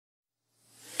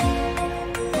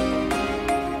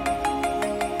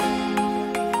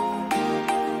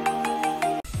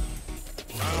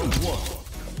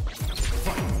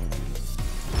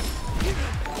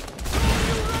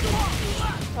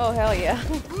Oh yeah.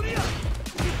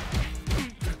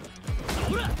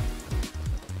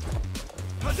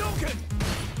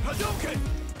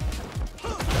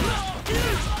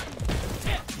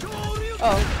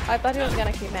 Oh, I thought he was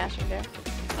gonna keep mashing there.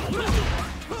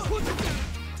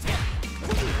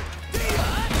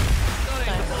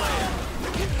 Nice.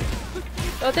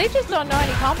 So they just don't know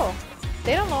any combo.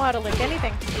 They don't know how to link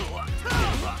anything.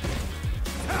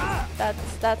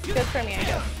 That's good for me, I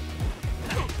guess.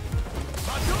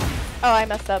 Oh, I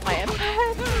messed up my impact.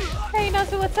 Hey,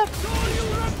 Nasu, what's up?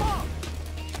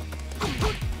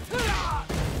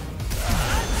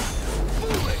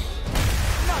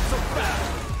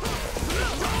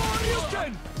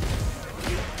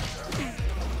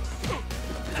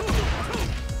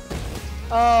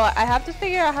 Oh, I have to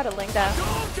figure out how to link that.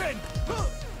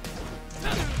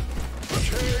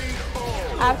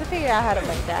 I have to figure out how to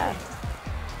link that.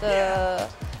 The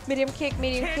medium kick,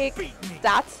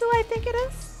 Tatsu, I think it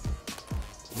is.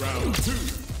 Round 2.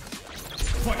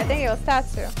 I think it was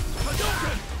Tatsu.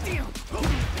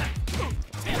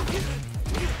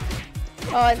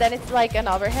 Oh, and then it's like an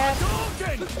overhead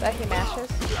that he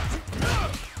mashes.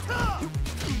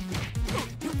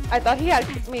 I thought he had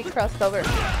me crossed over.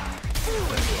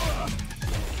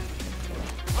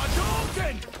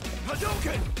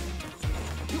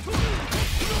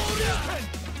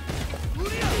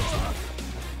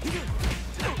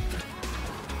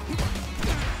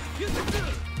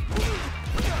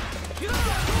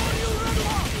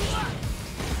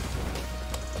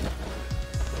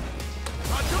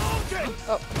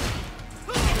 Oh.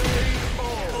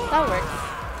 That works.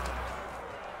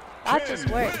 That just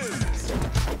works.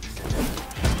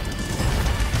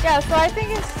 Yeah, so I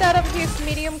think instead of his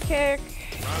medium kick,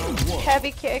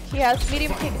 heavy kick, he has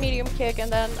medium kick,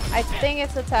 and then I think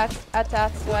it's attack,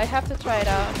 so I have to try it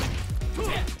out.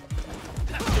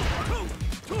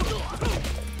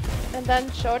 And then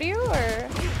Shoryu, or?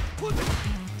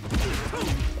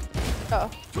 Oh.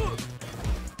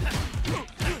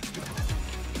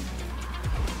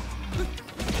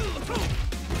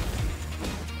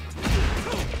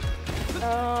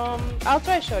 I'll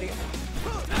try Shoryu.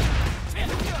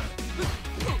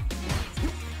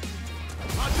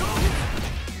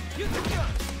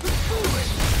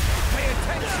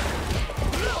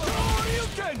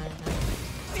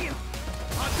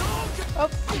 Oh,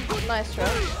 nice try.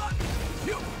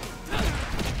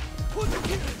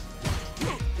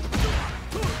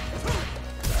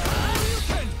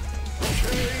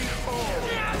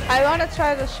 I want to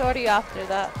try the Shoryu after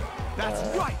that.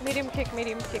 Medium kick,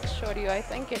 Shoryu. I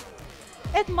think it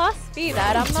must be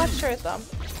that. I'm not sure though.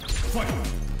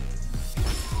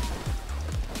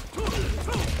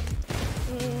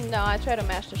 No, I tried to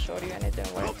mash the Shoryu and it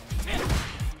didn't work.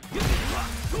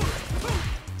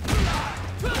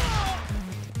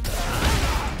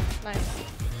 Nice.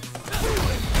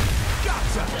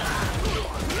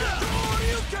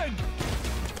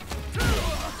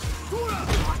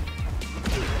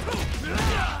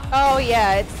 Oh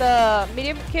yeah, it's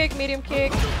medium kick.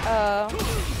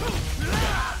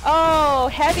 Oh,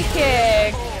 heavy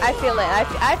kick. I feel it.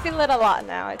 I feel it a lot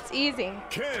now. It's easy.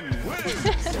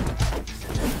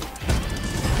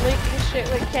 Linking shit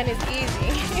with Ken is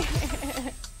easy.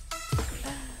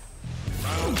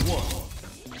 Round 1.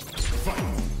 Fight.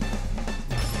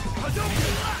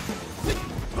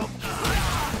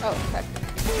 Oh, okay.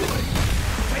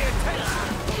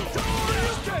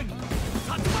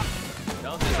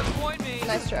 Don't disappoint me.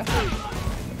 Nice try.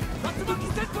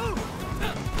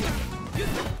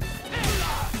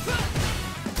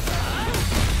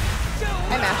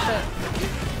 I mashed it.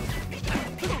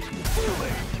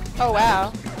 Oh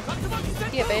wow.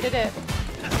 He evaded it.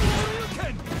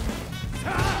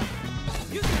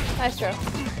 Nice try.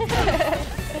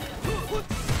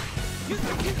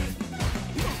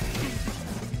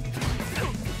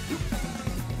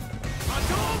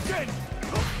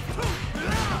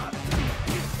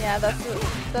 Yeah, that's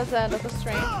the end of the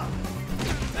stream.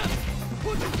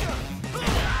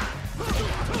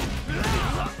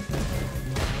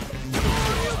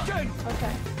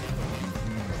 Okay.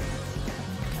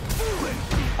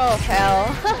 Oh hell.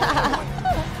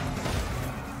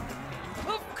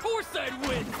 Of course I'd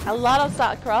win. A lot of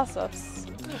that cross-ups.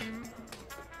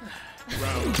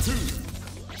 Round 2.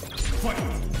 Fight.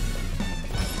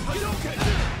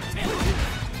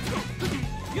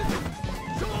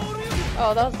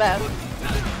 Oh, that was bad.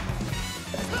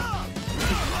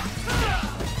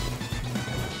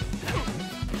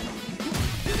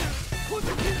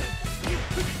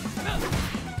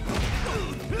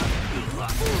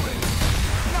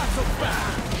 Not so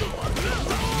fast.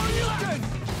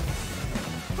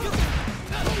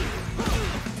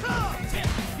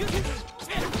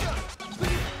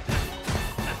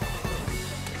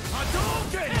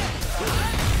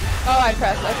 I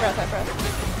pressed.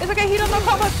 It's okay, he don't know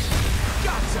how much.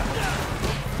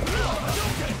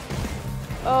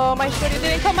 Oh, my shorty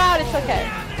didn't come out, it's okay.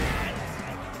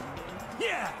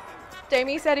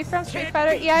 Jamie said he's from Street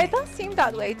Fighter. Yeah, it does seem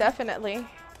that way, definitely.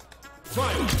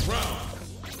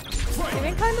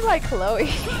 Even kind of like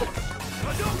Chloe.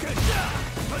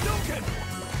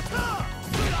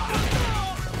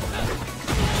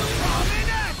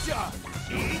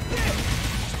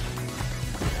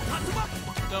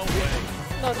 No way.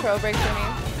 No throw break for me.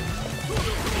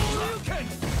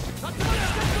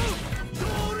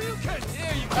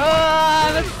 Oh,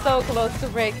 I was so close to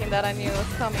breaking that I knew it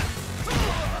was coming.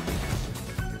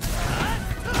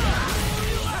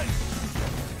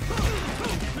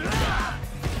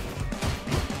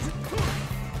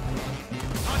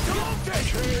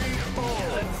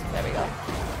 There we go.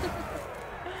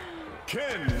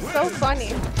 So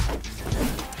funny.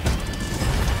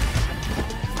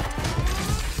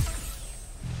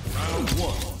 Round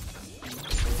 1.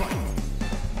 Fight.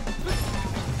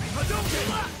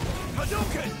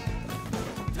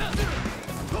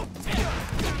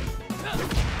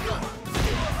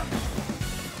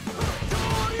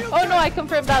 Oh no, I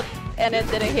confirmed that and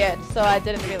it didn't hit, so I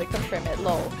didn't really confirm it.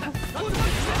 Lol.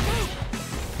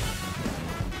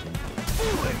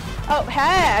 Oh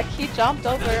heck, he jumped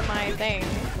over my thing.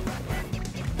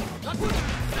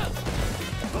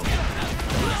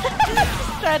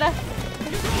 Tryna.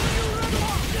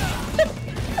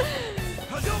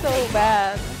 So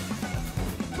bad.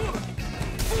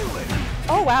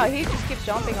 Oh wow, he just keeps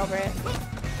jumping over it.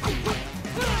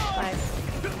 Nice.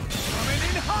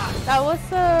 That was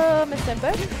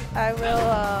misinput. I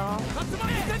will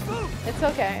it's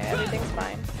okay, everything's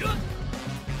fine.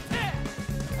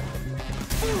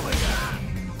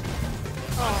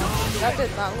 Oh, that did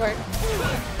not work.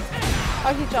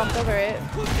 Oh, he jumped over it.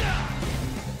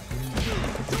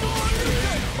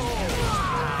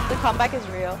 The comeback is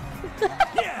real.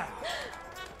 Yeah!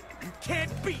 You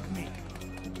can't beat me!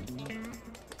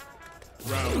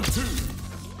 Round 2.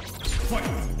 Fight.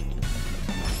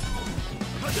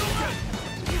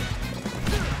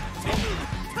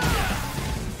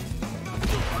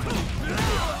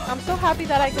 I'm so happy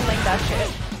that I can link that shit.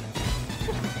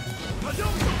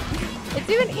 It's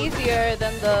even easier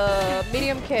than the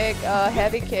medium kick,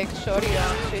 heavy kick, shorty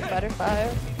on Street Fighter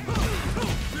 5.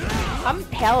 I'm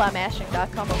hella mashing that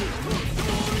combo.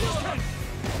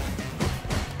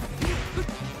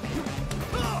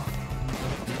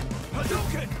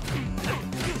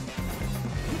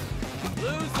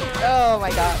 Oh my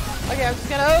god. Okay, I'm just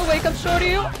gonna wake up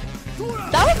shorty.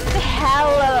 That was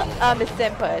hella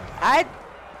misinput. I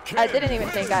didn't even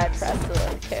think I had pressed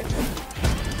the kick.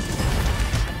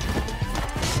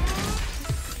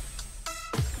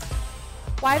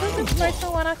 Why does this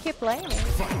person wanna keep playing?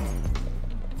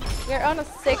 We're on a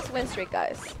 6-win streak,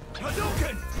 guys.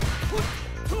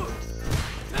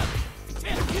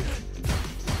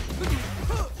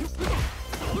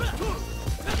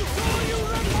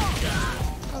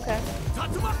 Okay.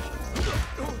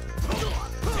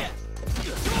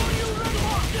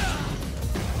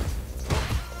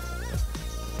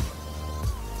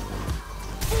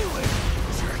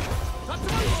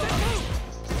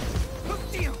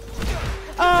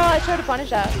 Oh, I tried to punish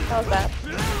that. That was bad.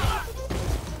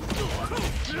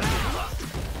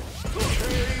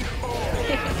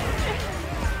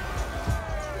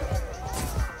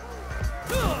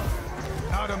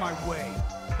 Out of my way.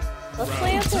 Let's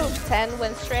play until 10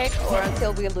 win streak or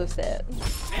until we lose it.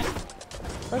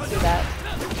 Let's do that.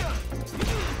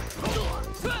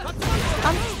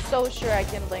 I'm so sure I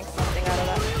can link something out of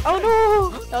that. Oh no!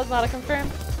 That was not a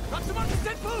confirm.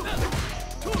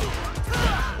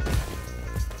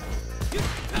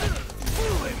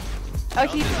 Oh,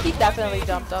 he definitely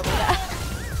jumped over that.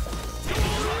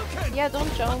 Yeah, don't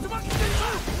jump.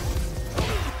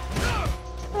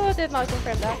 Oh, did not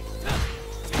confirm that.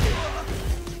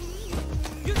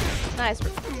 Nice,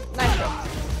 nice roll.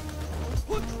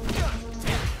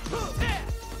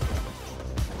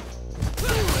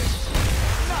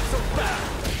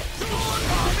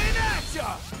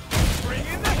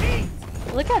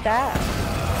 Look at that.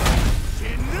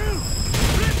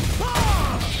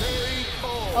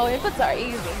 Oh, inputs are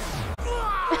easy.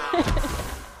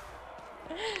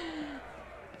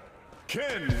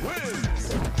 Ken wins!